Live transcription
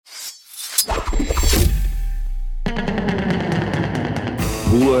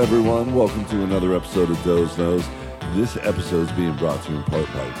Hello, everyone. Welcome to another episode of Doe's Nose. This episode is being brought to you in part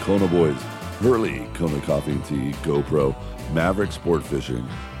by Kona Boys, Hurley, Kona Coffee and Tea, GoPro, Maverick Sport Fishing,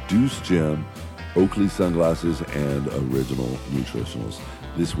 Deuce Gym, Oakley Sunglasses, and Original Nutritionals.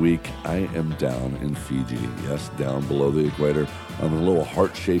 This week, I am down in Fiji. Yes, down below the equator on the little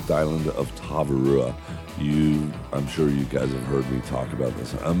heart-shaped island of Tavarua. I'm sure you guys have heard me talk about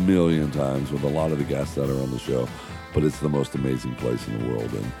this a million times with a lot of the guests that are on the show. But it's the most amazing place in the world.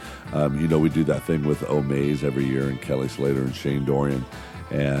 And, we do that thing with Omaze every year, and Kelly Slater and Shane Dorian.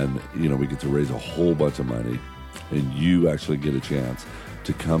 And, we get to raise a whole bunch of money. And you actually get a chance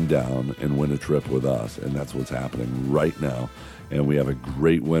to come down and win a trip with us. And that's what's happening right now. And we have a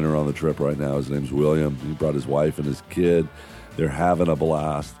great winner on the trip right now. His name's William. He brought his wife and his kid. They're having a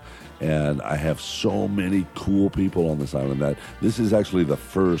blast. And I have so many cool people on this island that this is actually the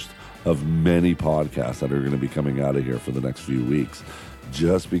first of many podcasts that are going to be coming out of here for the next few weeks,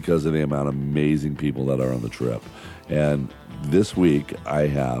 just because of the amount of amazing people that are on the trip. And this week I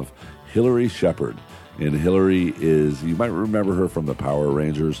have Hillary Shepard. And Hillary is, you might remember her from the Power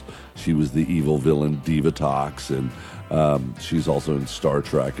Rangers. She was the evil villain Divatox, and she's also in Star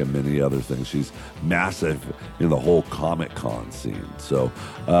Trek and many other things. She's massive in the whole Comic-Con scene. So,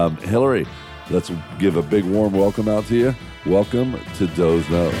 Hillary, let's give a big warm welcome out to you. Welcome to Doe's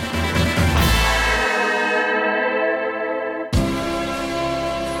Nose.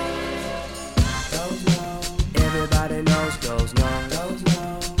 Everybody knows Doe's Nose.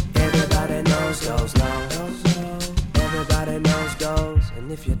 Everybody knows Doe's Nose. Everybody knows Doe's,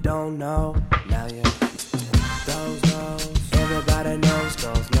 and if you don't know, now you Doe's Nose. Everybody knows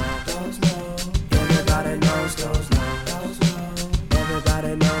Doe's Nose. Everybody knows Doe's Nose.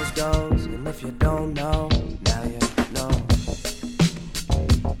 Everybody knows Doe's, and if you don't know, now you know.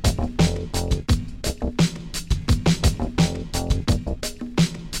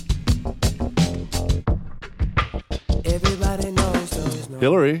 Everybody knows Doe's Nose.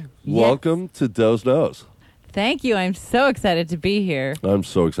 Hillary, welcome to Doe's Nose. Thank you. I'm so excited to be here. I'm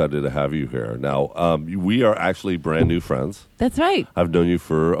so excited to have you here. Now, we are actually brand new friends. That's right. I've known you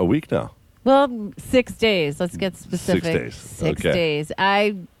for a week now. Well, 6 days. Let's get specific. 6 days. 6 Okay. days.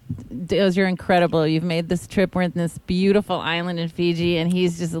 Doe's, you're incredible. You've made this trip. We're in this beautiful island in Fiji, and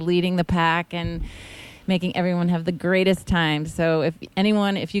he's just leading the pack and making everyone have the greatest time. So if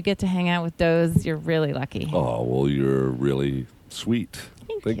you get to hang out with Doe's, you're really lucky. Oh, well, you're really sweet.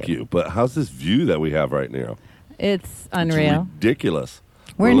 Thank you. you. But how's this view that we have right now? It's unreal. It's ridiculous.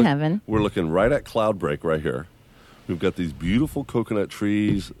 We're in heaven. We're looking right at Cloud Break right here. We've got these beautiful coconut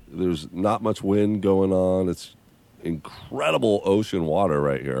trees. There's not much wind going on. It's incredible ocean water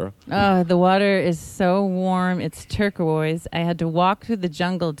right here. Oh, the water is so warm. It's turquoise. I had to walk through the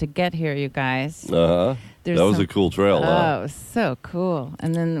jungle to get here, you guys. Uh-huh. That was a cool trail, huh? Oh, so cool.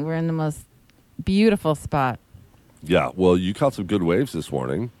 And then we're in the most beautiful spot. Yeah, well, you caught some good waves this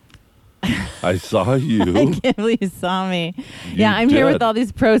morning. I saw you. I can't believe you saw me. I'm here with all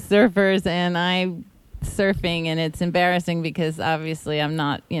these pro surfers, and I'm surfing, and it's embarrassing because obviously I'm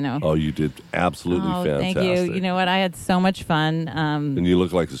not, Oh, you did absolutely fantastic. Thank you. You know what? I had so much fun. And you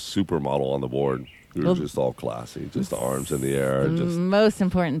look like a supermodel on the board. You were just all classy, just arms in the air. Just most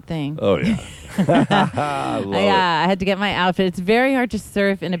important thing. Oh, yeah. I love it. I had to get my outfit. It's very hard to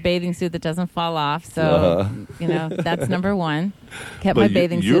surf in a bathing suit that doesn't fall off. So, that's number one. Kept my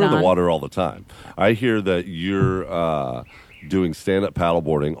bathing suit on. You're in the water all the time. I hear that you're doing stand-up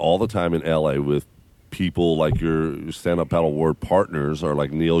paddleboarding all the time in L.A. with people like your stand-up paddleboard partners are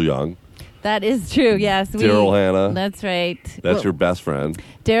like Neil Young. That is true, yes. Daryl Hannah. That's right. That's your best friend.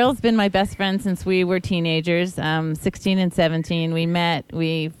 Daryl's been my best friend since we were teenagers, 16 and 17. We met,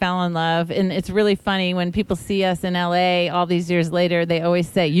 we fell in love, and it's really funny when people see us in L.A. all these years later, they always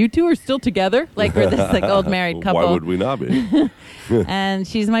say, you two are still together? Like we're this old married couple. Why would we not be? And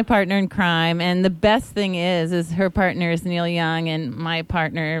she's my partner in crime, and the best thing is her partner is Neil Young, and my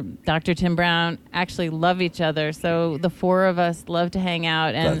partner, Dr. Tim Brown, actually love each other, so the four of us love to hang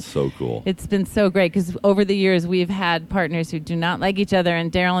out. And that's so cool. It's been so great because over the years we've had partners who do not like each other,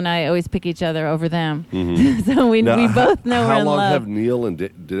 and Daryl and I always pick each other over them. Mm-hmm. So we both know we're in love. How long have Neil and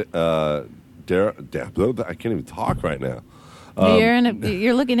Daryl? I can't even talk right now.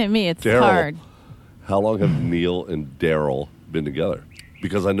 You're looking at me. It's Daryl, hard. How long have Neil and Daryl been together?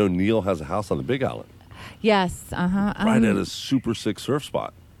 Because I know Neil has a house on the Big Island. Yes. Right at a super sick surf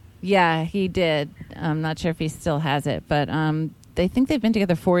spot. Yeah, he did. I'm not sure if he still has it, but they think they've been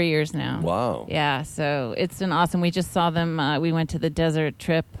together 4 years now. Wow. Yeah, so it's been awesome. We just saw them. We went to the desert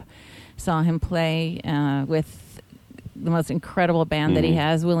trip, saw him play with the most incredible band that he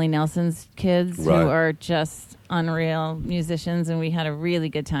has, Willie Nelson's kids, Right. who are just unreal musicians, and we had a really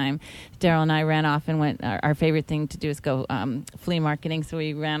good time. Daryl and I ran off and went. Our favorite thing to do is go flea marketing, so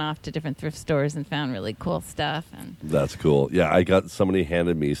we ran off to different thrift stores and found really cool stuff. And That's cool. Yeah, somebody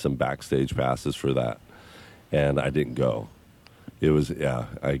handed me some backstage passes for that, and I didn't go. It was,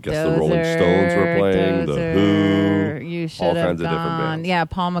 I guess the Rolling Stones were playing, the Who, you all should have kinds of different gone. bands. Yeah,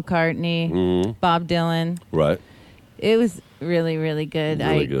 Paul McCartney, Bob Dylan. Right. It was really, really good.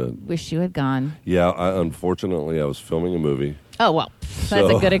 Really I good. wish you had gone. Yeah, unfortunately, I was filming a movie. Oh, well, that's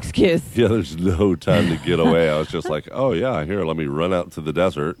So- a good excuse. Yeah, there's no time to get away. I was just like, oh, yeah, here, let me run out to the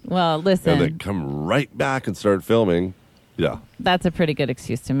desert. Well, And then listen, come right back and start filming. Yeah. that's a pretty good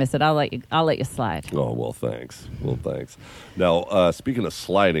excuse to miss it. I'll let you slide. Oh, well, thanks. Now, speaking of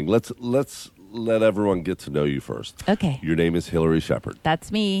sliding, let's let everyone get to know you first. Okay. Your name is Hillary Shepard.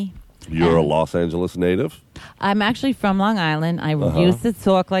 That's me. You're a Los Angeles native? I'm actually from Long Island. I used to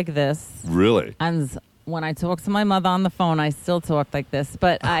talk like this. Really? And when I talk to my mother on the phone, I still talk like this.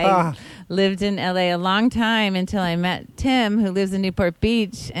 But I lived in L.A. a long time until I met Tim, who lives in Newport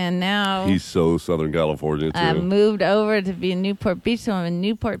Beach. And now He's so Southern California, too. I moved over to be in Newport Beach, so I'm a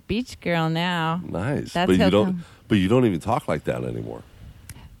Newport Beach girl now. Nice. That's But how you don't come. but you don't even talk like that anymore.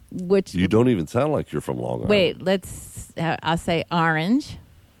 Which, You don't even sound like you're from Long Island. wait, I'll say orange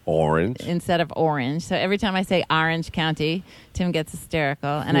Orange. instead of orange. So every time I say Orange County, Tim gets hysterical.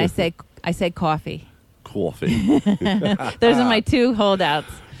 And I say coffee. Coffee. Those are my two holdouts.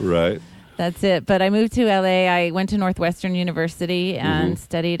 Right. That's it. But I moved to LA. I went to Northwestern University and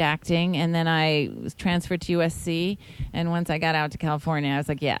studied acting, and then I was transferred to USC. And once I got out to California, I was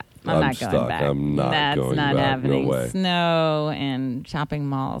like, I'm not stuck. going back. I'm not That's going not back. happening. No way. Snow and shopping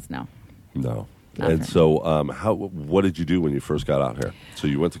malls. No. No. Not And for so what did you do when you first got out here? So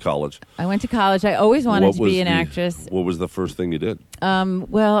you went to college. I went to college. I always wanted What to was be an the- actress. What was the first thing you did?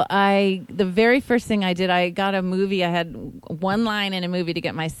 Well, the very first thing I did, I got a movie. I had one line in a movie to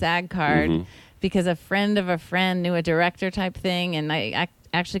get my SAG card because a friend of a friend knew a director type thing, and I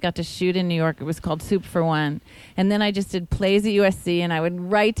actually got to shoot in New York. It was called Soup for One. And then I just did plays at USC, and I would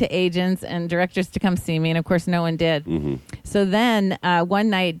write to agents and directors to come see me, and of course no one did. So then one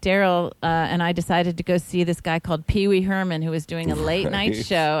night, Daryl and I decided to go see this guy called Pee Wee Herman, who was doing a late night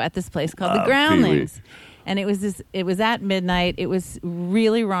show at this place called The Groundlings. And it was at midnight. It was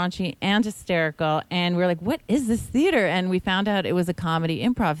really raunchy and hysterical. And we were like, what is this theater? And we found out it was a comedy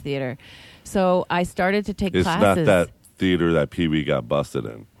improv theater. So I started to take It's classes. not that theater that Pee Wee got busted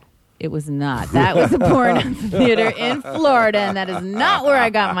in. It was not. That was a porn theater in Florida, and that is not where I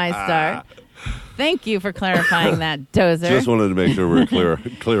got my start. Thank you for clarifying that, Dozer. Just wanted to make sure we're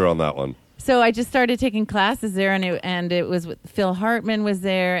clear on that one. So I just started taking classes there, and it was Phil Hartman was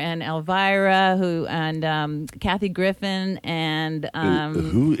there, and Elvira, and Kathy Griffin, and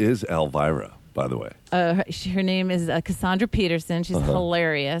Who is Elvira, by the way? her name is Cassandra Peterson. She's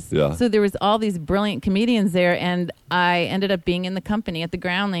hilarious. Yeah. So there was all these brilliant comedians there, and I ended up being in the company at the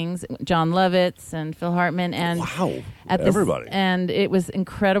Groundlings, John Lovitz and Phil Hartman, and Wow. at Everybody. And it was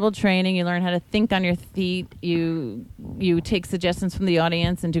incredible training. You learn how to think on your feet. You take suggestions from the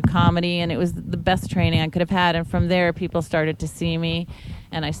audience and do comedy, and it was the best training I could have had. And from there, people started to see me,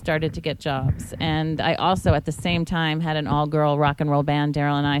 and I started to get jobs. And I also, at the same time, had an all-girl rock and roll band.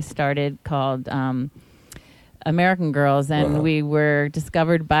 Daryl and I started called American Girls, and we were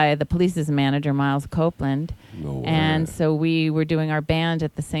discovered by the Police's manager, Miles Copeland. No way. And so we were doing our band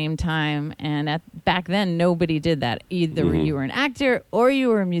at the same time. And back then, nobody did that. Either you were an actor or you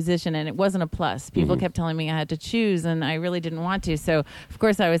were a musician, and it wasn't a plus. People kept telling me I had to choose, and I really didn't want to. So, of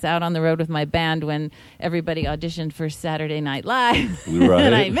course, I was out on the road with my band when everybody auditioned for Saturday Night Live. Right.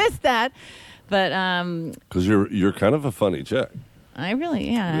 And I missed that. But Because you're kind of a funny chick. I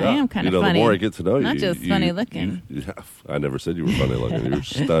really, I am kind of The funny. more I get to know you, Not just funny looking. I never said you were funny looking. You're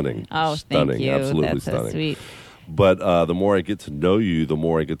stunning. Oh, stunning. thank you. Absolutely That's stunning. so sweet. But the more I get to know you, the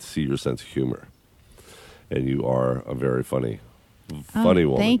more I get to see your sense of humor, and you are a very funny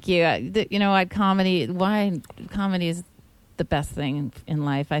woman. Thank you. Comedy is the best thing in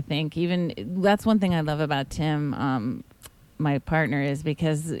life, I think. Even that's one thing I love about Tim, my partner, is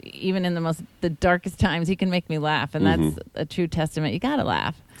because even in the darkest times, he can make me laugh, and that's a true testament. You got to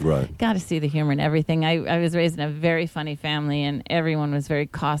laugh. Right. Got to see the humor in everything. I was raised in a very funny family, and everyone was very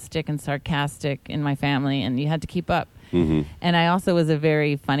caustic and sarcastic in my family, and you had to keep up. And I also was a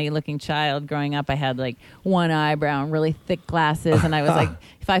very funny-looking child growing up. I had like one eyebrow and really thick glasses, and I was like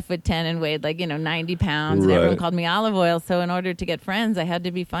 5'10" and weighed 90 pounds. And Right. everyone called me Olive Oil. So in order to get friends, I had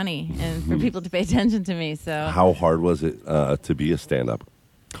to be funny and for people to pay attention to me. So How hard was it to be a stand-up?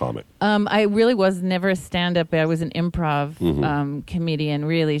 comic? I really was never a stand-up. I was an improv comedian,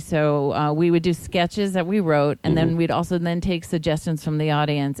 really. So we would do sketches that we wrote, and then we'd also then take suggestions from the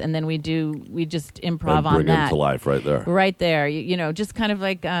audience, and then we just improv And on bring that. it to life right there. Right there. You know, just kind of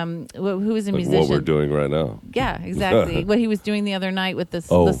like who is a Like musician? what we're doing right now. Yeah, exactly. What he was doing the other night with the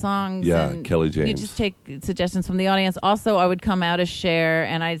songs. Yeah, and Kelly James. You just take suggestions from the audience. Also, I would come out as Cher,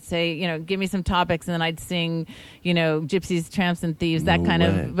 and I'd say, you know, give me some topics, and then I'd sing, you know, Gypsies, Tramps, and Thieves, that No kind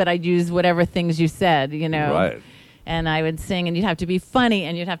way. of. But I'd use whatever things you said, you know. Right. And I would sing, and you'd have to be funny,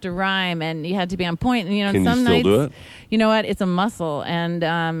 and you'd have to rhyme, and you had to be on point. And you know, Can some you still nights, do it? you know what? It's a muscle, and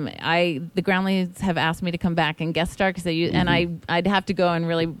the Groundlings have asked me to come back and guest star because they use, and I'd have to go and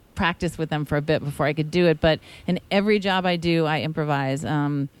really practice with them for a bit before I could do it. But in every job I do, I improvise.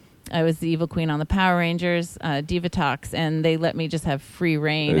 I was the evil queen on the Power Rangers, Diva Talks, and they let me just have free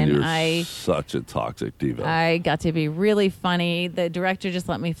reign. And you're I such a toxic diva. I got to be really funny. The director just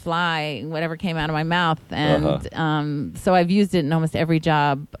let me fly, whatever came out of my mouth, and so I've used it in almost every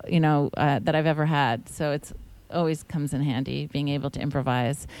job, you know, that I've ever had. So it's always comes in handy being able to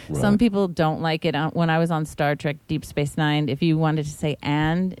improvise. Right. Some people don't like it. When I was on Star Trek Deep Space Nine, if you wanted to say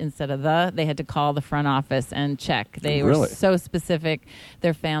 "and" instead of "the," they had to call the front office and check. They were Really? so specific.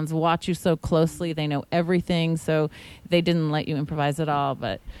 Their fans watch you so closely. They know everything, so they didn't let you improvise at all.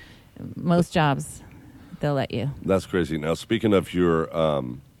 But most jobs, they'll let you. That's crazy. Now, speaking of your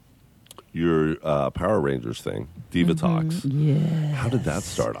Power Rangers thing, Diva Talks. Yeah. How did that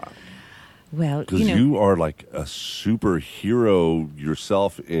start off? Well, Because you know, you are like a superhero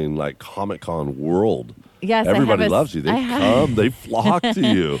yourself in like Comic-Con world. yes, Everybody loves you. They come, they flock to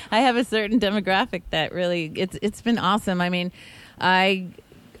you. I have a certain demographic that really it's been awesome. I mean, I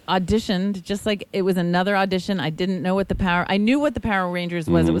auditioned just like it was another audition. I didn't know what I knew what the Power Rangers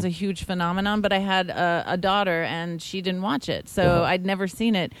was. It was a huge phenomenon, but I had a daughter and she didn't watch it, so I'd never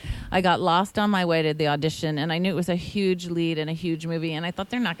seen it. I got lost on my way to the audition, and I knew it was a huge lead in a huge movie, and I thought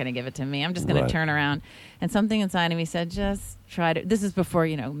they're not going to give it to me. I'm just going Right. to turn around. And something inside of me said, just try to. This is before,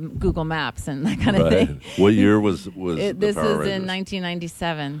 you know, Google Maps and that kind of Right. thing. What year was the This Power is Rangers? in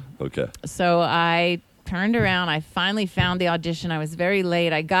 1997. Okay. So I turned around. I finally found the audition. I was very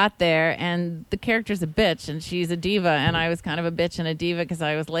late. I got there, and the character's a bitch, and she's a diva, and I was kind of a bitch and a diva because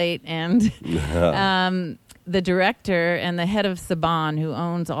I was late. And the director and the head of Saban, who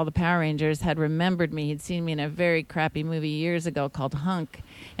owns all the Power Rangers, had remembered me. He'd seen me in a very crappy movie years ago called Hunk,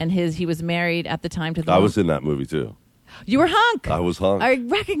 and he was married at the time to the. I was in that movie too. You were Hunk. I was Hunk. I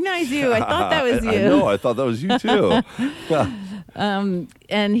recognize you. I thought that was you. I know. I thought that was you too.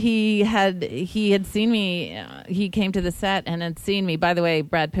 And he had seen me. He came to the set and had seen me. By the way,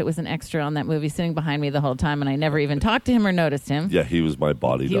 Brad Pitt was an extra on that movie, sitting behind me the whole time, and I never even talked to him or noticed him. Yeah, he was my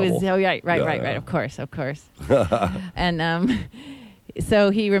body He double. was. Oh, right. Yeah. Of course. And so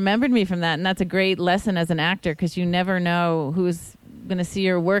he remembered me from that, and that's a great lesson as an actor because you never know who's going to see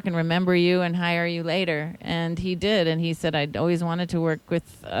your work and remember you and hire you later. And he did, and he said, I'd always wanted to work with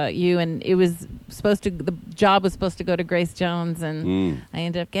you, and it was the job was supposed to go to Grace Jones, and I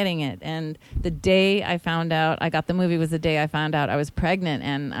ended up getting it. And the day I found out I got the movie was the day I found out I was pregnant,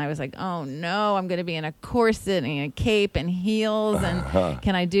 and I was like, oh no, I'm going to be in a corset and a cape and heels, and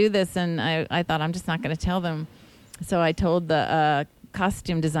can I do this? And I thought, I'm just not going to tell them. So I told the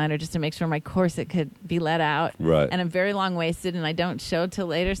costume designer just to make sure my corset could be let out. Right. And I'm very long-waisted, and I don't show till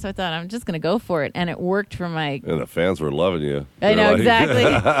later, so I thought I'm just going to go for it. And it worked for my... And the fans were loving you. I They're know, like, exactly.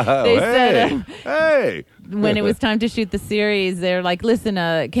 They said... hey. when it was time to shoot the series, they're like, listen,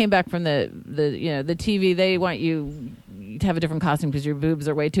 came back from the TV, they want you to have a different costume because your boobs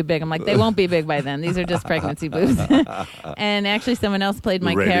are way too big. I'm like, they won't be big by then. These are just pregnancy boobs. And actually someone else played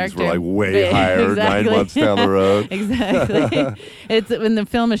my Ratings character. were like way higher Exactly. 9 months down the road. Exactly. It's when the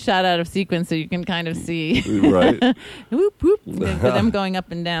film is shot out of sequence, so you can kind of see Right. whoop, whoop, them going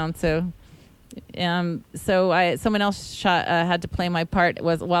up and down. So someone else had to play my part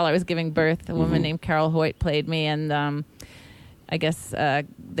while I was giving birth. A woman named Carol Hoyt played me, and I guess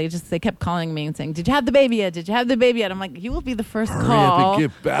they kept calling me and saying, "Did you have the baby yet? Did you have the baby yet?" I'm like, "You will be the first Hurry call." up and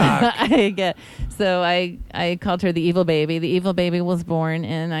get back. So I called her the evil baby. The evil baby was born,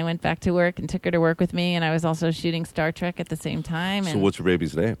 and I went back to work and took her to work with me. And I was also shooting Star Trek at the same time. So And what's your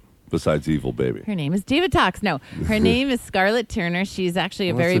baby's name besides Evil Baby? her name is Diva Talks. No, her name is Scarlett Turner. She's actually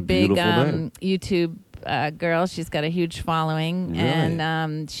a Well, that's very a big beautiful name. YouTube girl. She's got a huge following, Really?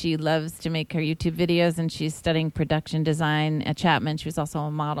 and she loves to make her YouTube videos. And she's studying production design at Chapman. She was also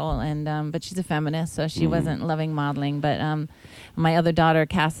a model, and but she's a feminist, so she wasn't loving modeling. But my other daughter,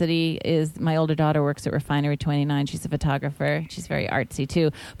 Cassidy, my older daughter works at Refinery 29. She's a photographer. She's very artsy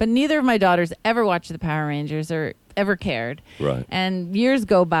too. But neither of my daughters ever watched the Power Rangers or ever cared. Right. And years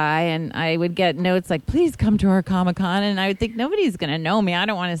go by, and I would get notes like, please come to our Comic-Con. And I would think, nobody's going to know me. I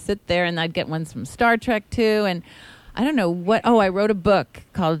don't want to sit there. And I'd get ones from Star Trek, too. And I don't know what. Oh, I wrote a book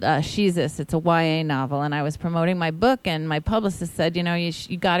called Sheezus. It's a YA novel. And I was promoting my book, and my publicist said, you know,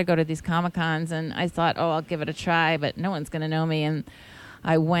 you got to go to these Comic-Cons. And I thought, oh, I'll give it a try, but no one's going to know me. And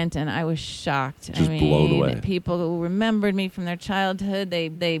I went, and I was shocked. Just blown away. People who remembered me from their childhood,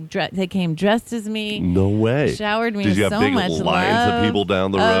 they came dressed as me. No way. Showered me Did with you have so big much lines love. of people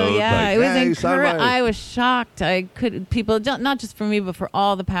down the road? Oh yeah, like, it was hey, incredible. I was shocked. People, not just for me, but for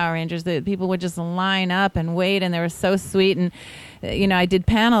all the Power Rangers. The people would just line up and wait, and they were so sweet. And you know, I did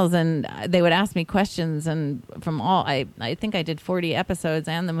panels, and they would ask me questions, and from all, I think I did 40 episodes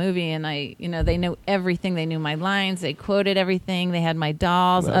and the movie, and they knew everything. They knew my lines. They quoted everything. They had my dolls.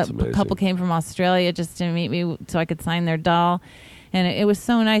 That's A amazing. couple came from Australia just to meet me so I could sign their doll. And it was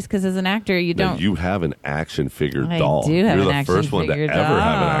so nice because as an actor, you Now, don't. you have an action figure I doll. do have You're an action the first one to figure ever doll.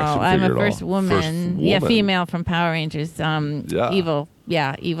 have an action I'm figure a first doll. woman. Yeah, female from Power Rangers. Yeah.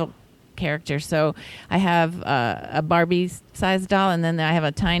 Evil character. So I have a Barbie-sized doll, and then I have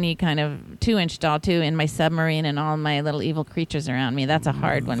a tiny kind of 2-inch doll too in my submarine, and all my little evil creatures around me. That's a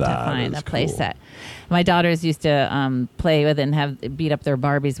hard one to That find. is A play cool. set. My daughters used to play with it and have beat up their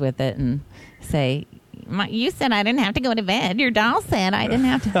Barbies with it and say, you said I didn't have to go to bed. Your doll said I didn't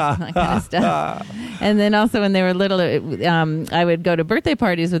have to. That kind of stuff. And then also when they were little, I would go to birthday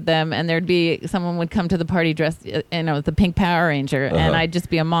parties with them, and there'd be someone would come to the party dressed, with the pink Power Ranger, and I'd just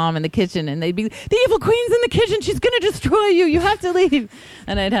be a mom in the kitchen, and they'd be, the evil queen's in the kitchen. She's going to destroy you. You have to leave.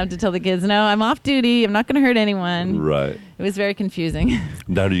 And I'd have to tell the kids, no, I'm off duty. I'm not going to hurt anyone. Right. It was very confusing.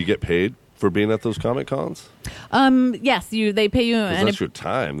 Now, do you get paid for being at those Comic Cons? Yes, they pay you. Because that's your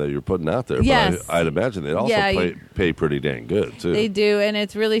time that you're putting out there. Yes. But I'd imagine they'd also pay pretty dang good, too. They do, and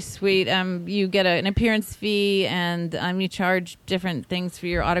it's really sweet. You get an appearance fee, and you charge different things for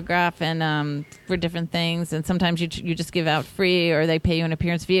your autograph and for different things. And sometimes you just give out free, or they pay you an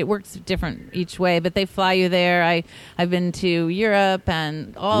appearance fee. It works different each way, but they fly you there. I've been to Europe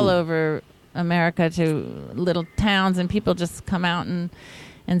and all over America to little towns, and people just come out and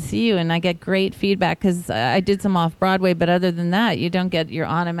see you, and I get great feedback because I did some off Broadway, but other than that, you don't get your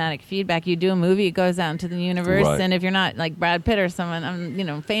automatic feedback. You do a movie, it goes out into the universe, Right. and if you're not like Brad Pitt or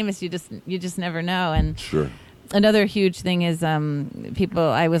someone, famous, you just never know. And Sure. another huge thing is people.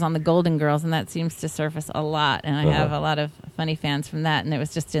 I was on the Golden Girls, and that seems to surface a lot, and I have a lot of funny fans from that. And it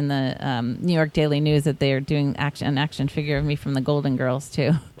was just in the New York Daily News that they are doing an action figure of me from the Golden Girls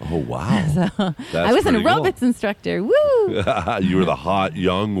too. Oh, wow. So I was an aerobics instructor. Woo! You were the hot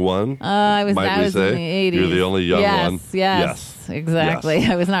young one. I was. Might That we was say? in the 80s. You're the only young one. Yes, exactly. Yes.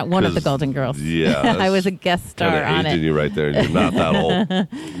 I was not one of the 'Cause, Golden Girls. yeah, I was a guest star Kind of on aging it. you right there, and you're not that old.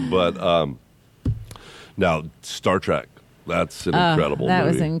 But now, Star Trek. That's an incredible That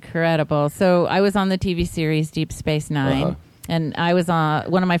movie. was incredible. So I was on the TV series Deep Space Nine. And I was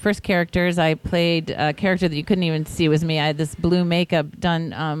one of my first characters. I played a character that you couldn't even see was me. I had this blue makeup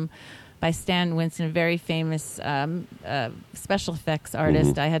done by Stan Winston, a very famous special effects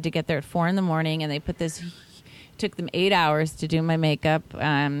artist. I had to get there at 4 a.m, and they put this. Took them 8 hours to do my makeup.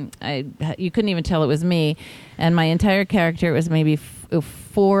 You couldn't even tell it was me, and my entire character was maybe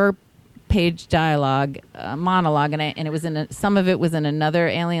 4-page dialogue, monologue, and it was some of it was in another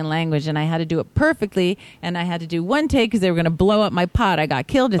alien language, and I had to do it perfectly, and I had to do one take because they were going to blow up my pot. I got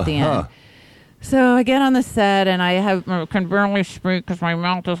killed at the end. So I get on the set, and I can barely speak because my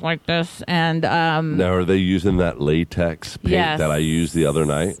mouth is like this. And now, are they using that latex paint Yes. that I used the other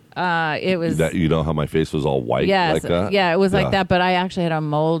night? it was That you know how my face was all white like that? Yeah, it was like that. But I actually had a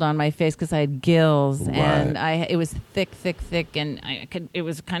mold on my face because I had gills, and it was thick, and it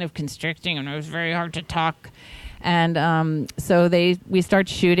was kind of constricting, and it was very hard to talk. And so we start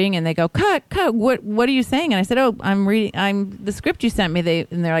shooting, and they go, cut. What are you saying? And I said, I'm the script you sent me.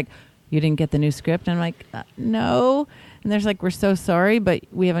 And they're like, you didn't get the new script? And I'm like, no. And they're like, we're so sorry, but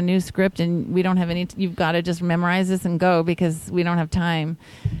we have a new script, and we don't have any. You've got to just memorize this and go because we don't have time.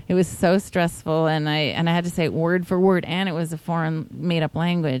 It was so stressful, and I had to say it word for word, and it was a foreign made-up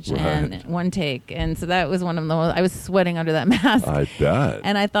language, and one take, and so that was one of the. I was sweating under that mask. I bet.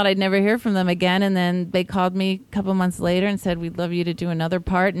 And I thought I'd never hear from them again, and then they called me a couple months later and said, we'd love you to do another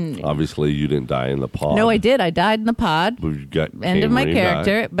part. And Obviously, you didn't die in the pod. no, I did. I died in the pod. End of my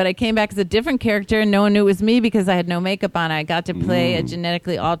character, but I came back as a different character, and no one knew it was me because I had no makeup on. I got to play a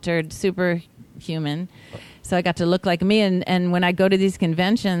genetically altered superhuman, so I got to look like me. And when I go to these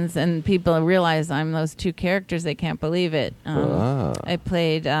conventions and people realize I'm those two characters, they can't believe it. I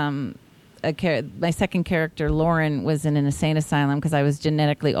played my second character, Lauren, was in an insane asylum because I was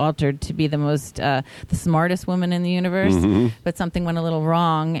genetically altered to be the smartest woman in the universe. Mm-hmm. But something went a little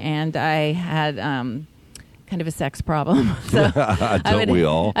wrong, and I had kind of a sex problem. So we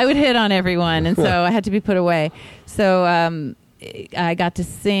all? I would hit on everyone, and so I had to be put away. So I got to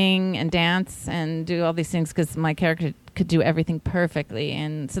sing and dance and do all these things because my character could do everything perfectly.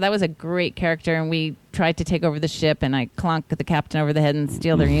 And so that was a great character, and we tried to take over the ship, and I clunk the captain over the head and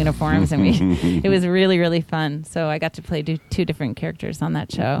steal their uniforms, and it was really, really fun. So I got to play two different characters on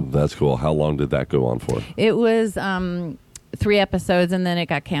that show. That's cool. How long did that go on for? It was 3 episodes, and then it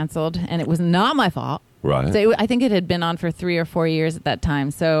got canceled, and it was not my fault. Right. So I think it had been on for 3 or 4 years at that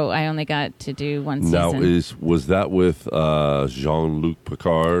time, so I only got to do one season. Now, was that with Jean-Luc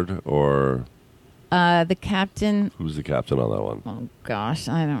Picard or... the captain... Who's the captain on that one? Oh, gosh,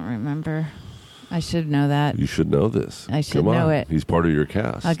 I don't remember. I should know that. You should know this. I should know it. He's part of your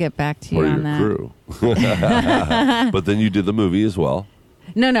cast. I'll get back to you on that. Part of your crew. But then you did the movie as well.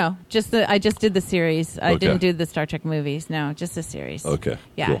 No. I just did the series. I Okay. didn't do the Star Trek movies. No, just the series. Okay.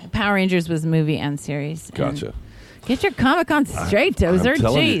 Yeah, Cool. Power Rangers was movie and series. Gotcha. And get your Comic-Con straight, Dozer. I'm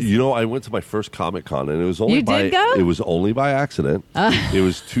telling Jeez. you, I went to my first Comic-Con, and it was only You did go? It was only by accident. It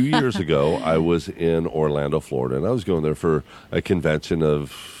was 2 years ago. I was in Orlando, Florida, and I was going there for a convention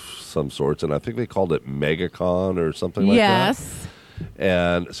of some sorts, and I think they called it MegaCon or something like that. Yes.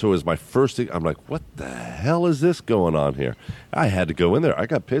 And so it was my first thing. I'm like, what the hell is this going on here? I had to go in there. I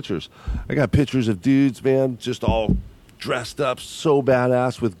got pictures. Of dudes, man, just all dressed up so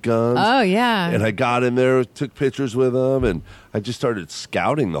badass with guns. Oh, yeah. And I got in there, took pictures with them, and I just started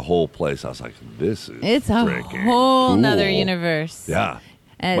scouting the whole place. I was like, this is It's a freaking whole cool. nother universe. Yeah.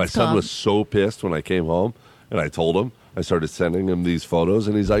 And My it's son called- was so pissed when I came home, and I told him. I started sending him these photos,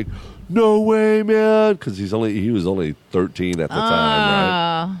 and he's like, no way, man. Because he was only 13 at the time,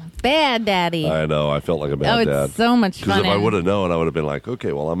 right? Oh, bad daddy. I know. I felt like a bad dad. It's so much Because fun. if I and- would have known, I would have been like,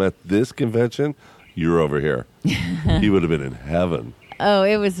 okay, well, I'm at this convention. You're over here. He would have been in heaven. Oh,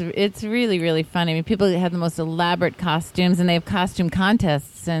 it's really, really funny. I mean, people have the most elaborate costumes, and they have costume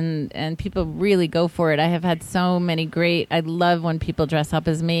contests, and people really go for it. I have had so many I love when people dress up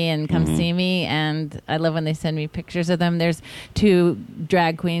as me and come see me, and I love when they send me pictures of them. There's 2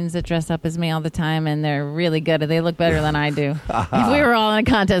 drag queens that dress up as me all the time, and they're really good. They look better than I do. If we were all in a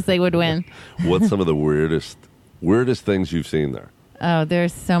contest, they would win. What's some of the weirdest things you've seen there? Oh,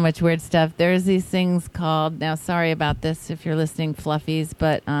 there's so much weird stuff. There's these things called, now sorry about this if you're listening, fluffies,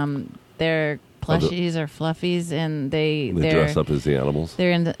 but they're plushies or fluffies, and they're dress up as the animals?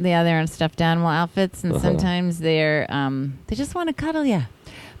 They're in stuffed animal outfits, and sometimes they just want to cuddle you.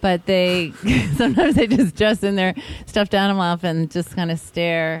 But sometimes they just dress in their stuffed animal outfit and just kind of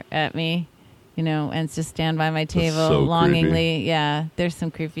stare at me, and just stand by my table so longingly. creepy. Yeah, there's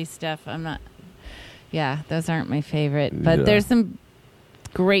some creepy stuff. Those aren't my favorite, but Yeah. there's some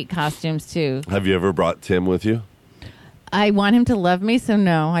great costumes too. Have you ever brought Tim with you? I want him to love me, so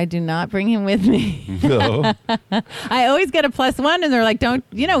no, I do not bring him with me. No. I always get a +1, and they're like,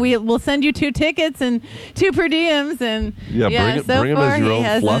 we'll send you 2 tickets and 2 per diems, and bring him as your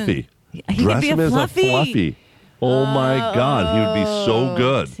own fluffy. He could Dress be him a as fluffy. a fluffy. Oh my God, he would be so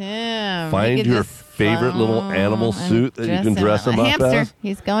good. Tim, Find you could your just favorite little phone animal and suit that you can dress him a up hamster. as.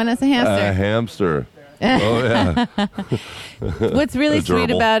 He's going as a hamster. A hamster. Oh yeah. What's really sweet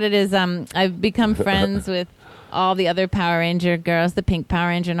Adorable. about it is I've become friends with all the other Power Ranger girls, the Pink Power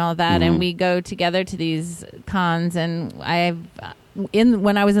Ranger and all that, and we go together to these cons, and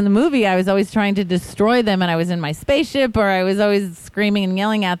when I was in the movie, I was always trying to destroy them, and I was in my spaceship, or I was always screaming and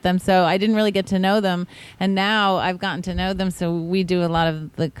yelling at them, so I didn't really get to know them, and now I've gotten to know them, so we do a lot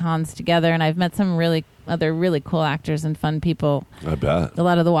of the cons together, and I've met some other really cool actors and fun people. I bet. A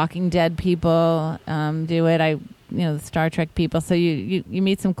lot of the Walking Dead people do it. The Star Trek people. So you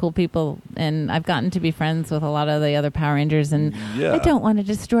meet some cool people, and I've gotten to be friends with a lot of the other Power Rangers, and Yeah. I don't want to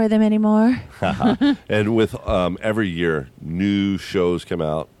destroy them anymore. And with every year, new shows come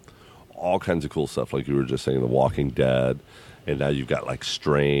out, all kinds of cool stuff. Like you were just saying, The Walking Dead, and now you've got like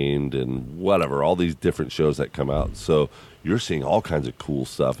Strained and whatever, all these different shows that come out. So you're seeing all kinds of cool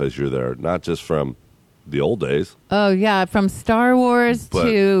stuff as you're there, not just from the old days. Oh yeah, from Star Wars But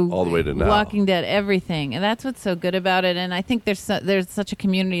to all the way to now. Walking Dead, everything, and that's what's so good about it. And I think there's such a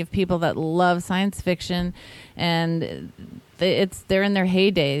community of people that love science fiction, and they're in their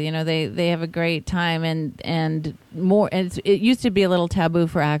heyday. They have a great time, and more. And it used to be a little taboo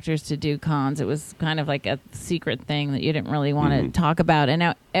for actors to do cons. It was kind of like a secret thing that you didn't really want to talk about. And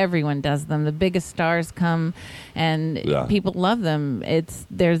now everyone does them. The biggest stars come, and people love them.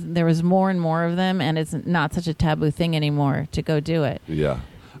 There was more and more of them, and it's not such a taboo thing anymore to go do it. Yeah.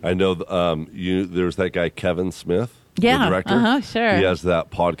 I know there's that guy Kevin Smith, Yeah, the director. sure. He has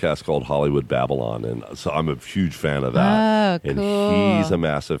that podcast called Hollywood Babylon, and so I'm a huge fan of that. Oh, and cool. he's a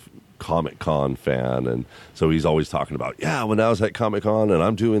massive Comic-Con fan, and so he's always talking about, when I was at Comic-Con and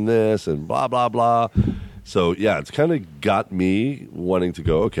I'm doing this and blah blah blah. So yeah, it's kind of got me wanting to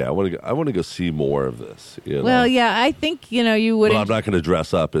go. Okay, I want to go see more of this. Well, yeah, I think you would. But I'm not going to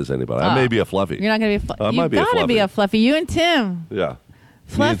dress up as anybody. I may be a fluffy. You're not going to be. I might be a gotta fluffy. be a fluffy. You and Tim. Yeah,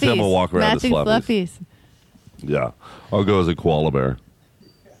 Fluffies. Me and Tim will walk around matching as fluffies. fluffies. Yeah, I'll go as a koala bear.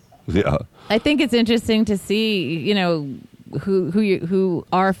 Yeah, I think it's interesting to see, who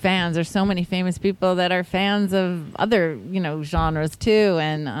are fans. There's so many famous people that are fans of other, genres too,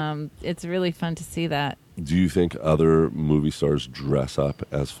 and it's really fun to see that. Do you think other movie stars dress up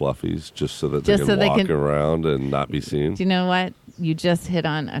as fluffies just so that Just they so can they walk can- around and not be seen? Do you know what? You just hit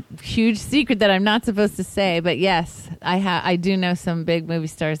on a huge secret that I'm not supposed to say, but yes, I do know some big movie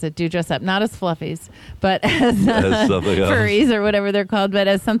stars that do dress up, not as fluffies, but as something else. furries or whatever they're called, but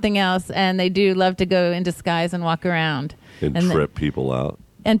as something else, and they do love to go in disguise and walk around. And And trip people out.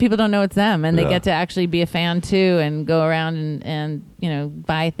 And people don't know it's them, and they Yeah. get to actually be a fan too, and go around and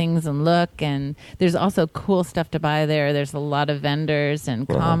buy things and look. And there's also cool stuff to buy there. There's a lot of vendors and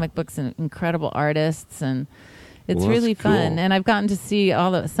comic books and incredible artists, and it's Well, that's really fun. cool. And I've gotten to see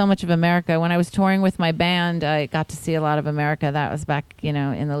so much of America. When I was touring with my band, I got to see a lot of America. That was back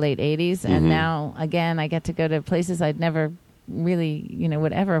in the late '80s, Mm-hmm. and now again I get to go to places I'd never really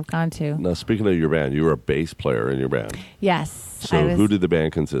would ever have gone to. Now, speaking of your band, you were a bass player in your band. Yes. So who did the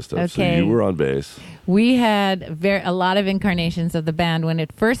band consist of? Okay. So you were on bass. We had a lot of incarnations of the band. When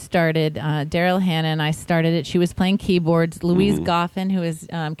it first started, Daryl Hannah and I started it. She was playing keyboards. Louise Goffin, who is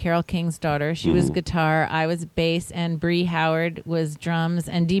Carole King's daughter, she was guitar. I was bass, and Bree Howard was drums,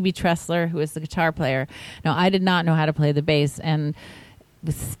 and D.B. Tressler, who was the guitar player. Now, I did not know how to play the bass, and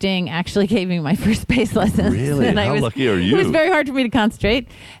Sting actually gave me my first bass lessons. Really? And How lucky are you? It was very hard for me to concentrate.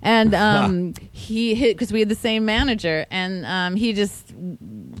 And he hit, because we had the same manager, and I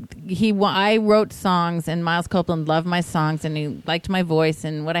wrote songs, and Miles Copeland loved my songs, and he liked my voice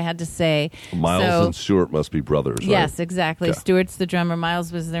and what I had to say. Miles and Stuart must be brothers, right? Yes, exactly. Okay. Stuart's the drummer.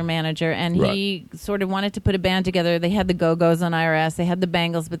 Miles was their manager, and Right. he sort of wanted to put a band together. They had the Go-Go's on IRS. They had the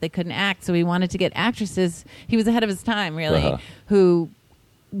Bangles, but they couldn't act, so he wanted to get actresses. He was ahead of his time, really, who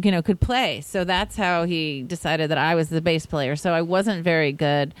could play. So that's how he decided that I was the bass player. So I wasn't very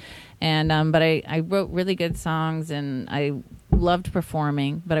good, and but I wrote really good songs, and I loved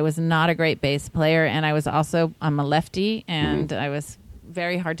performing, but I was not a great bass player, and I'm a lefty, and I was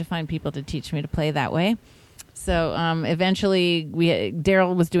very hard to find people to teach me to play that way. So eventually,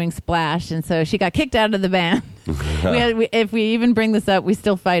 Daryl was doing Splash, and so she got kicked out of the band. If we even bring this up, we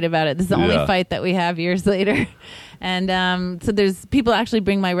still fight about it. This is the only fight that we have years later. And so there's people actually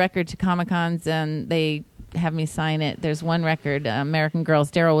bring my record to Comic-Cons, and they have me sign it. There's one record, American Girls.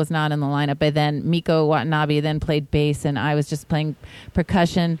 Daryl was not in the lineup, but then Miko Watanabe then played bass, and I was just playing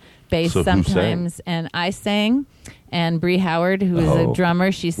percussion, bass So who sometimes, sang? and I sang. And Bree Howard, who is Oh. a drummer,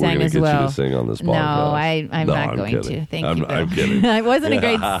 she We're sang gonna as get well. you to sing on this No, podcast. I'm No, not I'm going kidding. to. Thank I'm- you, Bill. I'm kidding. I wasn't a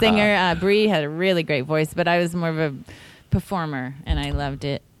great singer. Bree had a really great voice, but I was more of a performer, and I loved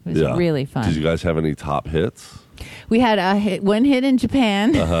it. It was really fun. Did you guys have any top hits? We had one hit in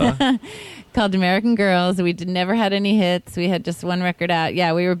Japan Uh-huh. called American Girls. We never had any hits. We had just one record out.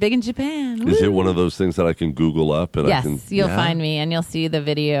 Yeah, we were big in Japan. Is Woo! it one of those things that I can Google up? And Yes, I can, you'll find me, and you'll see the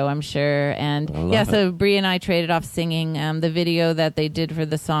video, I'm sure. And love so Bree and I traded off singing. The video that they did for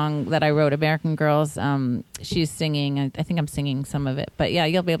the song that I wrote, American Girls, she's singing. I think I'm singing some of it. But yeah,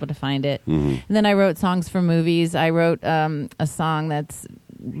 you'll be able to find it. Mm-hmm. And then I wrote songs for movies. I wrote a song that's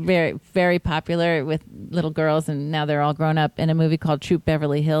very, very popular with little girls, and now they're all grown up, in a movie called Troop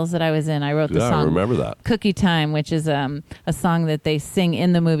Beverly Hills that I was in. I wrote the Yeah, I song remember that. Cookie Time, which is a song that they sing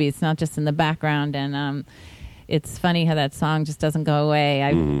in the movie. It's not just in the background, and it's funny how that song just doesn't go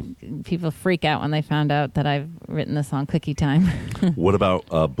away. People freak out when they found out that I've written the song Cookie Time. What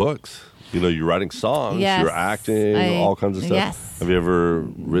about books? You're writing songs, Yes, you're acting, all kinds of stuff. yes. Have you ever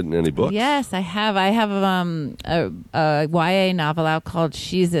written any books? Yes, I have. I have a YA novel out called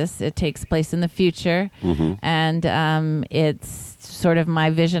Sheezus. It takes place in the future, and it's sort of my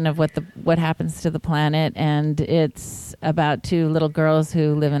vision of what happens to the planet. And it's about two little girls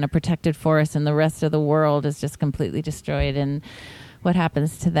who live in a protected forest, and the rest of the world is just completely destroyed. And what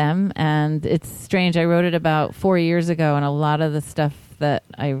happens to them? And it's strange. I wrote it about 4 years ago, and a lot of the stuff that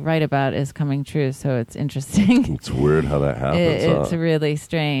I write about is coming true. So it's interesting. It's weird how that happens. It's really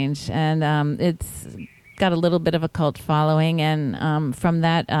strange, and it's got a little bit of a cult following, and from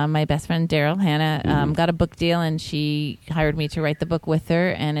that, my best friend Daryl Hannah got a book deal, and she hired me to write the book with her,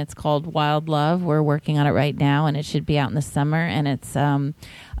 and it's called Wild Love. We're working on it right now, and it should be out in the summer, and it's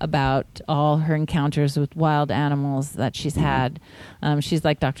about all her encounters with wild animals that she's had. She's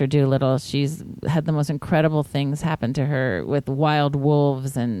like Dr. Dolittle. She's had the most incredible things happen to her with wild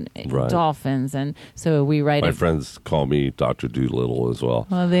wolves and dolphins, and so we write. My friends call me Dr. Dolittle as well.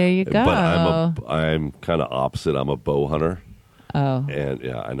 Well, there you go. But I'm kind of opposite. I'm a bow hunter. Oh. And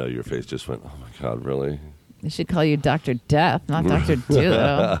yeah, I know your face just went, oh my God, really? They should call you Dr. Death, not Dr.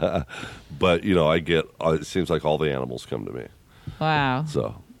 Dolittle. But, I get, it seems like all the animals come to me. Wow.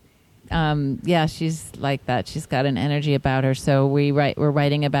 So. Yeah, she's like that. She's got an energy about her. So we're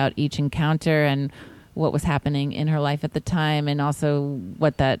writing about each encounter and what was happening in her life at the time, and also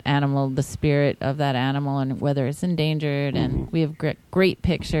what that animal, the spirit of that animal, and whether it's endangered. And we have great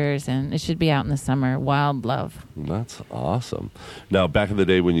pictures, and it should be out in the summer. Wild Love. That's awesome. Now, back in the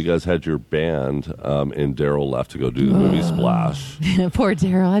day when you guys had your band, and Daryl left to go do the movie Splash. Poor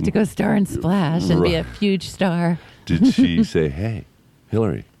Daryl had to go star in Splash and be a huge star. Did she say, hey,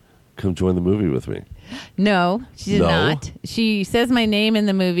 Hillary, come join the movie with me? No, she did not. She says my name in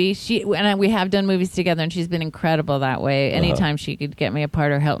the movie. We have done movies together, and she's been incredible that way. Anytime she could get me a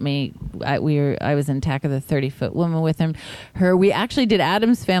part or help me, I was in Attack of the 30-Foot Woman with her. We actually did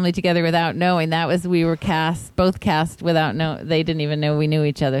Addams Family together without knowing. We were both cast without they didn't even know we knew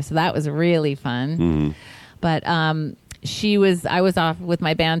each other. So that was really fun. But I was off with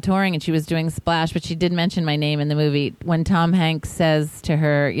my band touring, and she was doing Splash, but she did mention my name in the movie. When Tom Hanks says to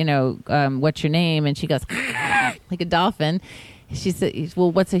her, what's your name? And she goes, like a dolphin. She said,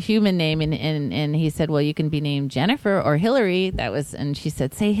 well, what's a human name? And he said, well, you can be named Jennifer or Hillary. And she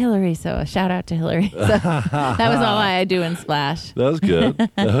said, say Hillary. So a shout out to Hillary. So that was all I do in Splash. That was good.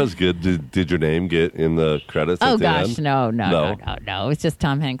 That was good. Did your name get in the credits? Oh, at the gosh, end? No. It's just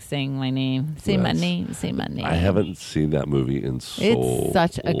Tom Hanks saying my name. Say my name. I haven't seen that movie in so long. It's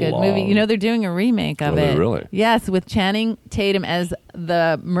such a good movie. They're doing a remake of it. Really? Yes, with Channing Tatum as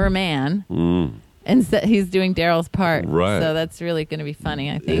the merman. And so he's doing Daryl's part. Right. So that's really going to be funny,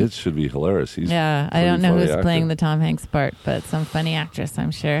 I think. It should be hilarious. I don't know who's actor. playing the Tom Hanks part, but some funny actress,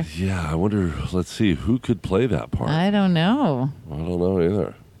 I'm sure. Yeah, I wonder, let's see, who could play that part? I don't know. I don't know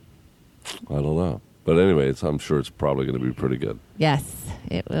either. I don't know. But anyway, I'm sure it's probably going to be pretty good. Yes,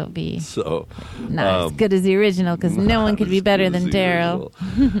 it will be. So not as good as the original, because no one could be better than Daryl.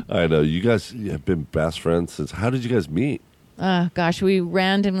 I know. You guys have been best friends since, how did you guys meet? Gosh, we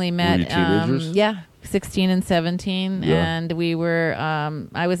randomly met. Were you teenagers? 16 and 17, and we were.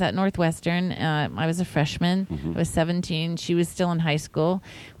 I was at Northwestern. I was a freshman. I was 17. She was still in high school.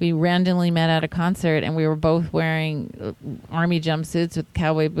 We randomly met at a concert, and we were both wearing army jumpsuits with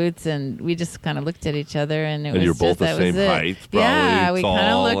cowboy boots, and we just kind of looked at each other, and it was you're both just, the same height, probably. Yeah, we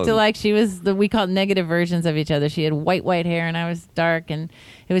kind of looked alike. She was we called negative versions of each other. She had white hair, and I was dark, and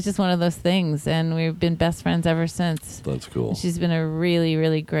it was just one of those things. And we've been best friends ever since. That's cool. She's been a really,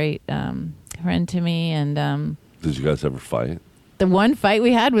 really great friend to me. And did you guys ever fight? The one fight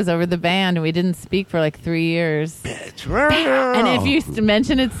we had was over the band, and we didn't speak for like 3 years. Bitch. And if you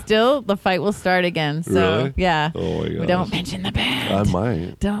mention it still, the fight will start again. So really? yeah. Oh my gosh. We don't mention the band. I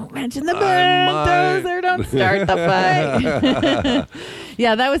might. Don't mention the band. Or don't start the fight.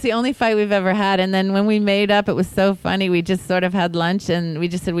 Yeah, that was the only fight we've ever had. And then when we made up, it was so funny. We just sort of had lunch, and we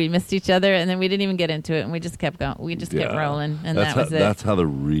just said we missed each other, and then we didn't even get into it, and we just kept going. We just kept rolling, and that was it. That's how the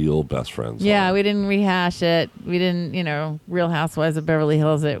real best friends are. We didn't rehash it. We didn't, Real Housewives of Beverly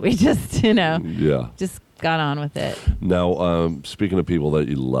Hills it. We just, just got on with it. Now, speaking of people that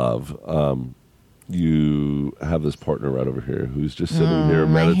you love, you have this partner right over here who's just sitting here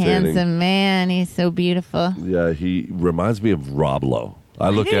meditating. My handsome man. He's so beautiful. Yeah, he reminds me of Rob Lowe. I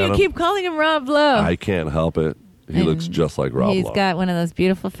look at him. You keep calling him Rob Lowe. I can't help it. He looks just like Rob Lowe. He's got one of those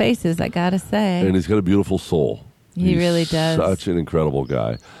beautiful faces, I gotta say. And he's got a beautiful soul. He really does. Such an incredible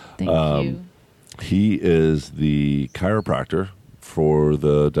guy. Thank you. He is the chiropractor for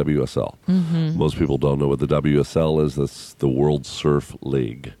the WSL. Mm-hmm. Most people don't know what the WSL is. That's the World Surf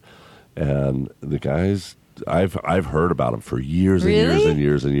League. And the guys, I've heard about him for years and years and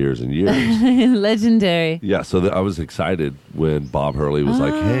years and years and years. Legendary. Yeah, so I was excited when Bob Hurley was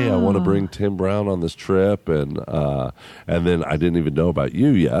like, "Hey, I want to bring Tim Brown on this trip," and then I didn't even know about you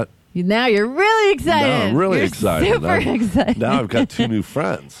yet. Now you're really excited. No, I'm really you're excited. Super excited. Now I've got 2 new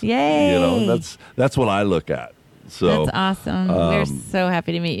friends. Yay! That's what I look at. So That's awesome. We're so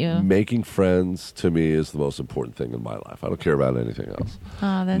happy to meet you. making friends to me is the most important thing in my life. I don't care about anything else.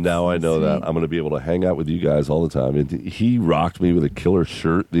 Oh, that's Now I know that sweet. I'm going to be able to hang out with you guys all the time. And he rocked me with a killer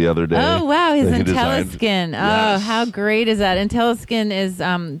shirt the other day. Oh, wow. His that he designed. IntelliSkin. Yes. Oh, how great is that? IntelliSkin is,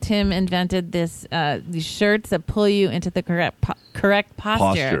 Tim invented these shirts that pull you into the correct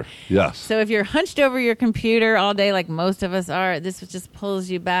posture. Yes. So if you're hunched over your computer all day, like most of us are, this just pulls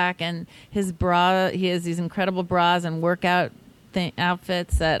you back. And his bra, he has these incredible bras and workout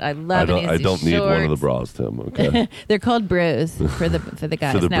outfits that I love. I don't need one of the bras, Tim. Okay. They're called bros for the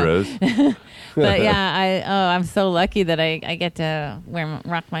guys. For the No. bros. But yeah, I'm so lucky that I get to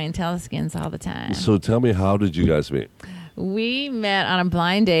rock my IntelliSkins all the time. So tell me, how did you guys meet? We met on a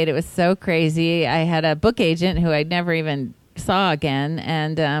blind date. It was so crazy. I had a book agent who I'd never even saw again,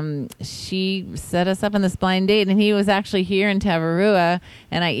 and she set us up on this blind date, and he was actually here in Tavarua,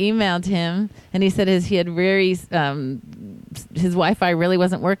 and I emailed him, and he said his Wi-Fi really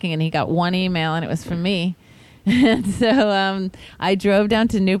wasn't working, and he got one email, and it was from me. And so I drove down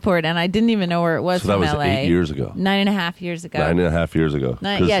to Newport, and I didn't even know where it was So that from was LA. 8 years ago. 9.5 years ago. 9.5 years ago.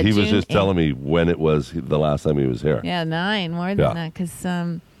 Because Yeah, he was June just 8th. telling me when it was the last time he was here. Yeah, 9, more than Yeah. that, because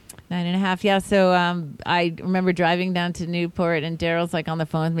 9.5. Yeah, so I remember driving down to Newport, and Daryl's like on the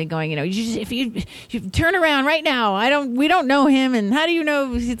phone with me, going, if you turn around right now, we don't know him, and how do you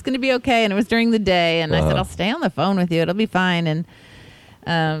know it's going to be okay? And it was during the day, and I said, I'll stay on the phone with you, it'll be fine. And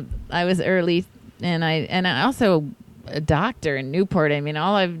I was early, and I also a doctor in Newport. I mean,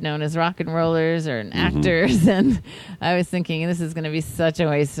 all I've known is rock and rollers or actors, and I was thinking this is going to be such a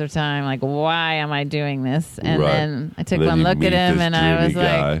waste of time. Like, why am I doing this? And Right. then I took And then one you look meet at him, this and I was dreamy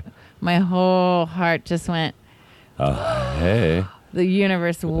guy. like, my whole heart just went. Hey. The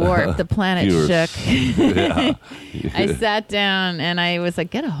universe warped. The planet You were shook. Yeah. I sat down and I was like,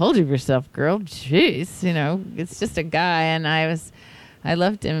 "Get a hold of yourself, girl. Jeez, it's just a guy." And I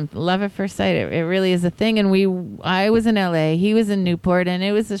loved him. Love at first sight. It really is a thing. And I was in LA. He was in Newport, and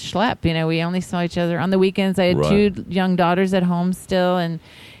it was a schlep. We only saw each other on the weekends. I had Right. 2 young daughters at home still, and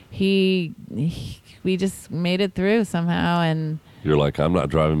we just made it through somehow. And You're like, I'm not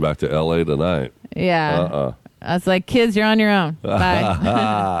driving back to L.A. tonight. yeah. I was like, kids, you're on your own.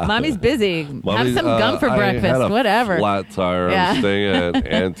 Bye. Mommy's busy. Have some gum for breakfast. I had a Whatever. flat tire. Yeah. I'm staying at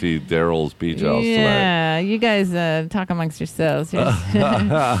Auntie Daryl's beach house tonight. Yeah, you guys talk amongst yourselves. Go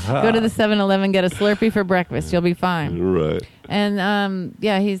to the 7-Eleven, get a Slurpee for breakfast. You'll be fine. Right. And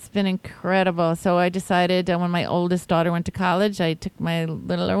he's been incredible. So I decided when my oldest daughter went to college, I took my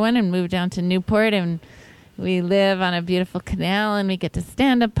littler one and moved down to Newport, and we live on a beautiful canal, and we get to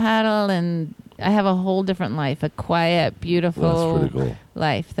stand up paddle, and I have a whole different life, a quiet, beautiful That's pretty cool.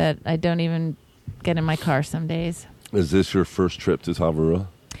 life that I don't even get in my car some days. Is this your first trip to Tavarua?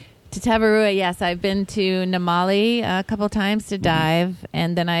 To Tavarua, yes. I've been to Namali a couple times to dive,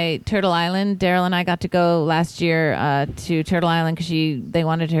 and then Turtle Island. Daryl and I got to go last year to Turtle Island because they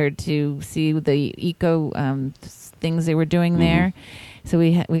wanted her to see the eco things they were doing there. So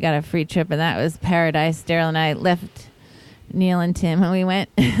we got a free trip, and that was paradise. Daryl and I left Neil and Tim, and we went.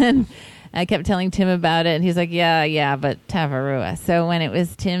 And I kept telling Tim about it, and he's like, yeah, but Tavarua. So when it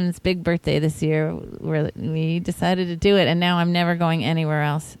was Tim's big birthday this year, we decided to do it, and now I'm never going anywhere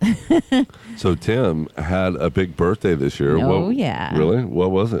else. So Tim had a big birthday this year. Oh, yeah. Really?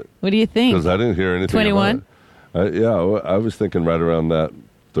 What was it? What do you think? Because I didn't hear anything 21? about it. I was thinking right around that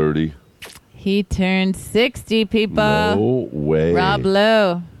 30. He turned 60, people. No way. Rob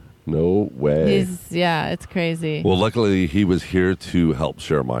Lowe. No way. It's crazy. Well, luckily he was here to help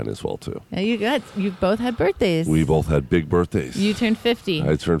share mine as well too. Yeah, you both had birthdays. We both had big birthdays. You turned 50.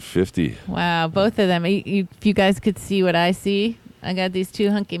 I turned 50. Wow, both of them. If you guys could see what I see, I got these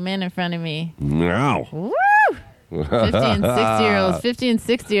 2 hunky men in front of me. Now. Woo! 50 and 60-year-olds. 50 and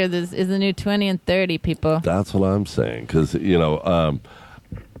 60 is the new 20 and 30, people. That's what I'm saying. Because,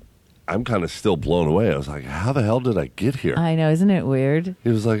 I'm kind of still blown away. I was like, how the hell did I get here? I know, isn't it weird? He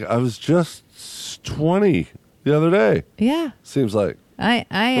was like, I was just 20 the other day. Yeah, Seems like. I All of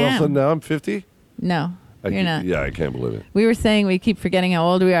a am. sudden now I'm 50? No, you're not. Yeah, I can't believe it. We were saying we keep forgetting how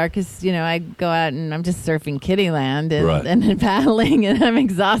old we are because, I go out and I'm just surfing Kittyland Right. and paddling, and I'm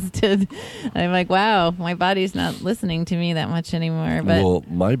exhausted. I'm like, wow, my body's not listening to me that much anymore. But Well,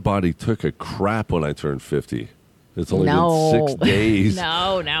 my body took a crap when I turned 50. It's only No. been 6 days.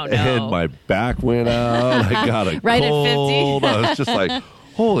 No. And my back went out. I got a Right at 50? cold. I was just like,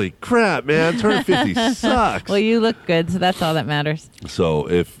 holy crap, man. Turning 50 sucks. Well, you look good, so that's all that matters. So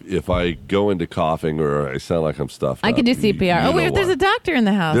if I go into coughing or I sound like I'm stuffed I up, can do you CPR. know Wait, there's why. a doctor in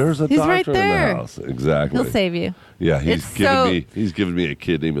the house. There's a He's doctor right there. in the house. Exactly. He'll save you. Yeah, he's It's so- giving me a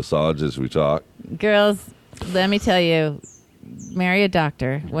kidney massage as we talk. Girls, let me tell you, marry a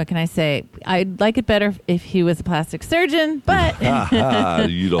doctor. What can I say? I'd like it better if he was a plastic surgeon, but You don't that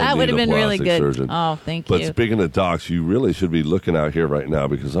need would have a been really plastic good. surgeon. Oh, thank But you. speaking of docs, you really should be looking out here right now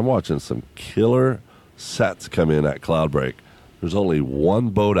because I'm watching some killer sets come in at Cloudbreak. There's only one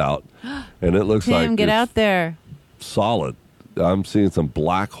boat out, and it looks Tim, like get it's out there. solid. I'm seeing some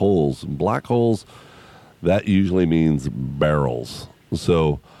black holes. And black holes, that usually means barrels.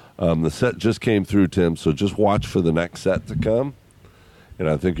 So the set just came through, Tim, so just watch for the next set to come. And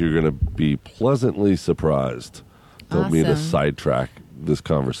I think you're going to be pleasantly surprised. Don't mean to Awesome. sidetrack this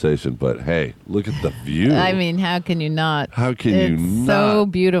conversation, but hey, look at the view. I mean, how can you not? How can you It's so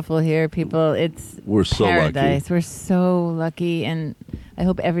not? beautiful here, people. It's We're so paradise. lucky. We're so lucky, and I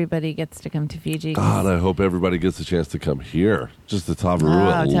hope everybody gets to come to Fiji. God, I hope everybody gets a chance to come here. Just the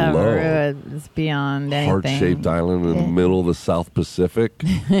Tavarua alone. Tavarua is beyond anything. Heart-shaped island in the middle of the South Pacific.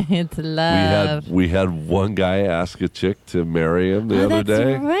 It's love. We had one guy ask a chick to marry him the other that's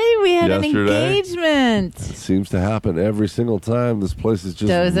day. right. We had an Yesterday. engagement. Seems to happen every single time. This place is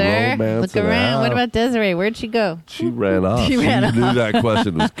just Dozer, romance. look and a around. What half. about Desiree? Where'd she go? She ran off. She ran knew off. that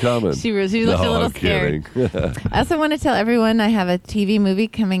question was coming. She looked a little I'm scared. kidding. I also want to tell everyone I have a TV movie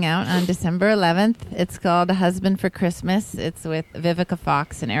coming out on December 11th. It's called A Husband for Christmas. It's with Vivica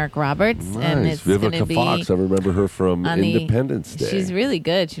Fox and Eric Roberts. And Nice. it's going to Vivica be Fox. I remember her from on the- Independence Day. She's really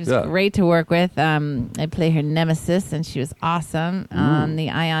good. She was Yeah. great to work with. I play her nemesis, and she was awesome on the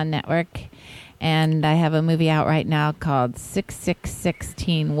Ion Network. And I have a movie out right now called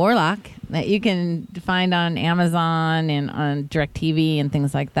 6616 Warlock that you can find on Amazon and on DirecTV and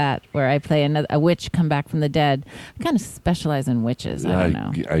things like that, where I play a witch come back from the dead. I kind of specialize in witches. I don't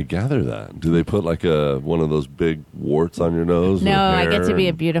know. I gather that. Do they put like one of those big warts on your nose? No, or I get to hair be a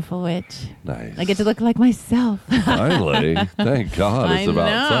and- beautiful witch. Nice. I get to look like myself. Finally. Thank God it's I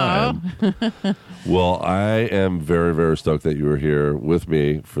about know. time. Well, I am very, very stoked that you were here with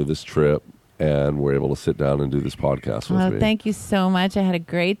me for this trip and we're able to sit down and do this podcast with Well, me. thank you so much. I had a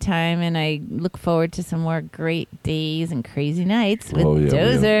great time, and I look forward to some more great days and crazy nights with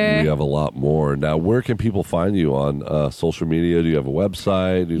Dozer. We have a lot more. Now, where can people find you on social media? Do you have a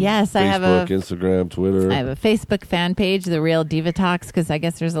website? Do you Yes, I have Facebook, Instagram, Twitter? I have a Facebook fan page, The Real Diva Talks, because I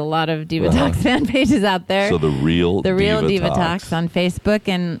guess there's a lot of Diva Talks fan pages out there. So the real Diva Talks on Facebook,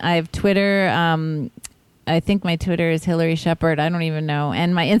 and I have Twitter. I think my Twitter is Hillary Shepard. I don't even know.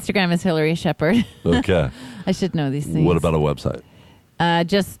 And my Instagram is Hillary Shepard. Okay. I should know these things. What about a website?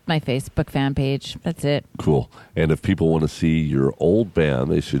 Just my Facebook fan page. That's it. Cool. And if people want to see your old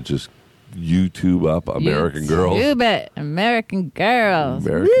band, they should just YouTube up American Girls. YouTube it. American Girls.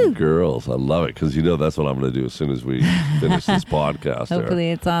 American Girls. I love it because that's what I'm going to do as soon as we finish this podcast. there.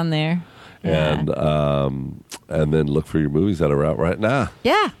 Hopefully it's on there. And then look for your movies that are out right now.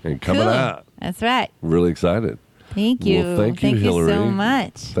 Yeah. And coming cool. out. That's right. Really excited. Thank you. Well, thank you, Hillary. so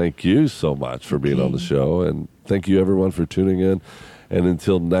much. Thank you so much for being on the Okay. show. And thank you, everyone, for tuning in. And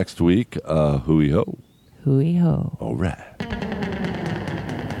until next week, hooey ho. Hooey ho. All right.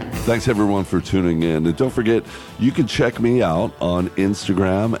 Thanks, everyone, for tuning in. And don't forget, you can check me out on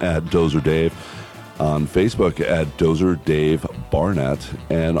Instagram at Dozer Dave, on Facebook at Dozer Dave Barnett,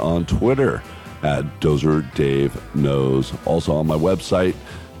 and on Twitter at Dozer Dave Knows. Also on my website,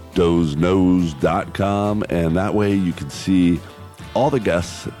 dozeknows.com, and that way you can see all the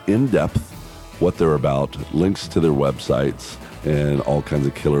guests in depth, what they're about, links to their websites, and all kinds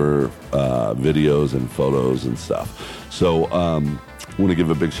of killer videos and photos and stuff. So I want to give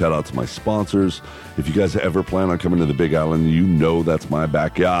a big shout out to my sponsors. If you guys ever plan on coming to the Big Island, you know that's my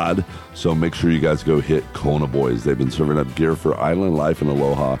backyard. So make sure you guys go hit Kona Boys. They've been serving up gear for island life and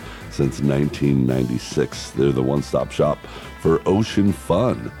aloha since 1996. They're the one-stop shop for ocean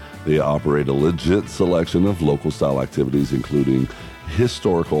fun. They operate a legit selection of local style activities, including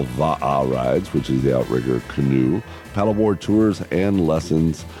historical va'a rides, which is the outrigger canoe, paddleboard tours, and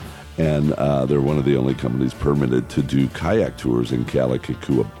lessons. And they're one of the only companies permitted to do kayak tours in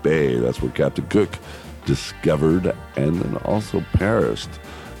Kealakekua Bay. That's where Captain Cook discovered and then also perished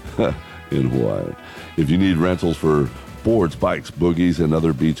in Hawaii. If you need rentals for boards, bikes, boogies, and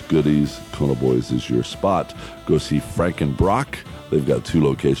other beach goodies, Kona Boys is your spot. Go see Frank and Brock. They've got 2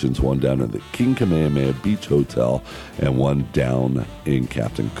 locations, one down at the King Kamehameha Beach Hotel and one down in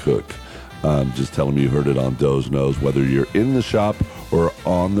Captain Cook. Just tell them you heard it on Doze Knows, whether you're in the shop or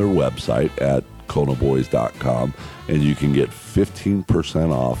on their website at konaboys.com, and you can get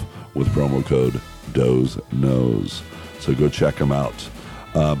 15% off with promo code Doze Knows. So go check them out.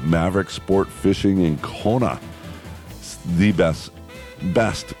 Maverick Sport Fishing in Kona. The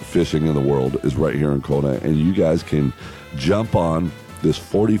best fishing in the world is right here in Kona, and you guys can jump on this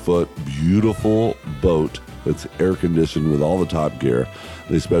 40-foot beautiful boat It's air-conditioned with all the top gear.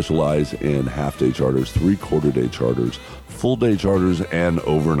 They specialize in half-day charters, three-quarter-day charters, full-day charters, and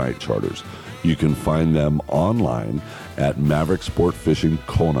overnight charters. You can find them online at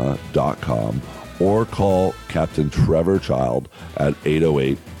MaverickSportFishingKona.com or call Captain Trevor Child at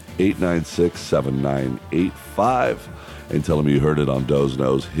 808-896-7985 and tell him you heard it on Doe's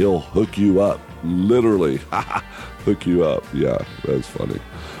Nose. He'll hook you up. Literally. Hook you up. Yeah, that's funny.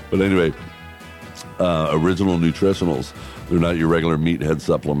 But anyway, Original Nutritionals. They're not your regular meathead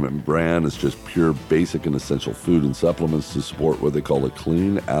supplement brand. It's just pure basic and essential food and supplements to support what they call a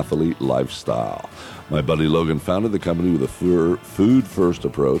clean athlete lifestyle. My buddy Logan founded the company with a food-first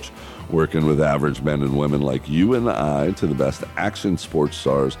approach, working with average men and women like you and I to the best action sports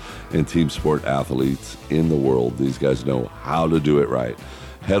stars and team sport athletes in the world. These guys know how to do it right.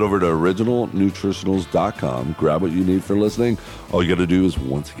 Head over to originalnutritionals.com. Grab what you need for listening. All you got to do is,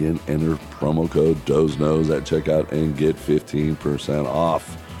 once again, enter promo code Doe's Nose at checkout and get 15%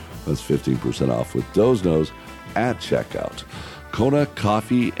 off. That's 15% off with Doe's Nose at checkout. Kona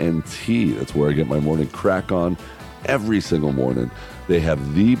Coffee and Tea. That's where I get my morning crack on every single morning. They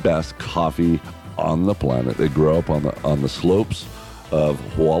have the best coffee on the planet. They grow up on the slopes of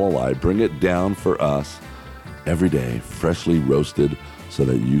Hualalai. Bring it down for us every day, freshly roasted, so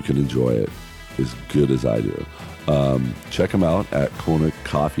that you can enjoy it as good as I do. Check them out at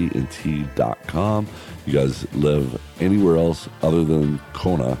KonaCoffeeandTea.com. You guys live anywhere else other than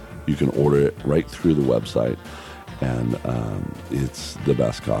Kona, you can order it right through the website. And it's the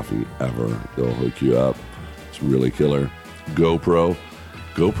best coffee ever. They'll hook you up. It's really killer. GoPro.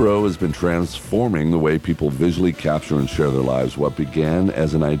 GoPro has been transforming the way people visually capture and share their lives. What began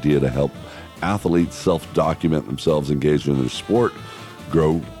as an idea to help athletes self-document themselves engaged in their sport,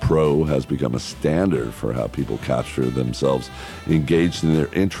 GoPro has become a standard for how people capture themselves engaged in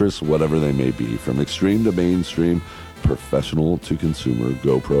their interests, whatever they may be. From extreme to mainstream, professional to consumer,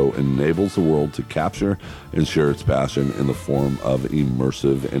 GoPro enables the world to capture and share its passion in the form of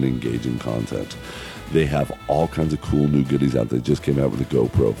immersive and engaging content. They have all kinds of cool new goodies out. They just came out with the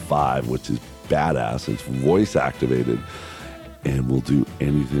GoPro 5, which is badass. It's voice activated and will do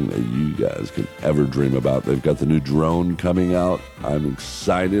anything that you guys can ever dream about. They've got the new drone coming out. I'm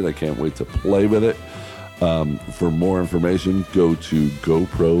excited. I can't wait to play with it. For more information, go to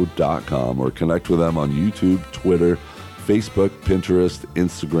GoPro.com or connect with them on YouTube, Twitter, Facebook, Pinterest,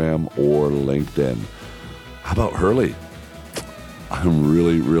 Instagram, or LinkedIn. How about Hurley? I'm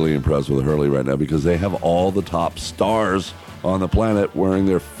really, really impressed with Hurley right now because they have all the top stars on the planet wearing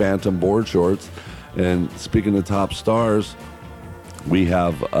their Phantom board shorts. And speaking of top stars, we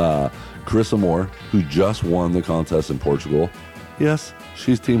have Carissa Moore, who just won the contest in Portugal. Yes,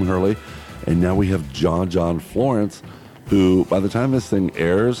 she's Team Hurley. And now we have John Florence, who, by the time this thing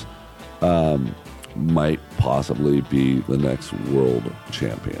airs, might possibly be the next world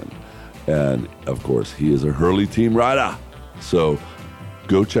champion. And, of course, he is a Hurley team rider. So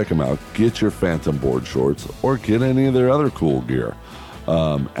go check him out. Get your Phantom board shorts or get any of their other cool gear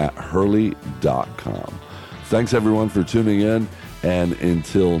at Hurley.com. Thanks, everyone, for tuning in. And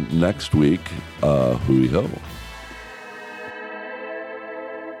until next week, hooey ho.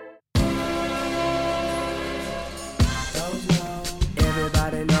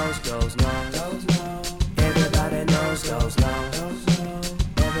 Everybody knows goes knows. Everybody knows goes knows.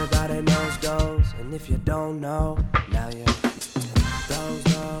 Everybody knows goes. And if you don't know, now you goes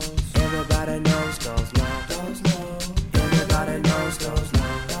knows. Everybody knows goes knows. Everybody knows goes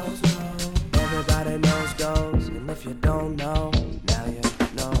knows. Everybody knows goes. And if you don't know, now you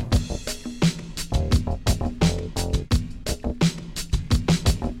know.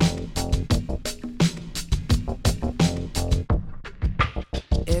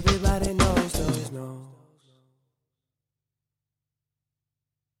 Everybody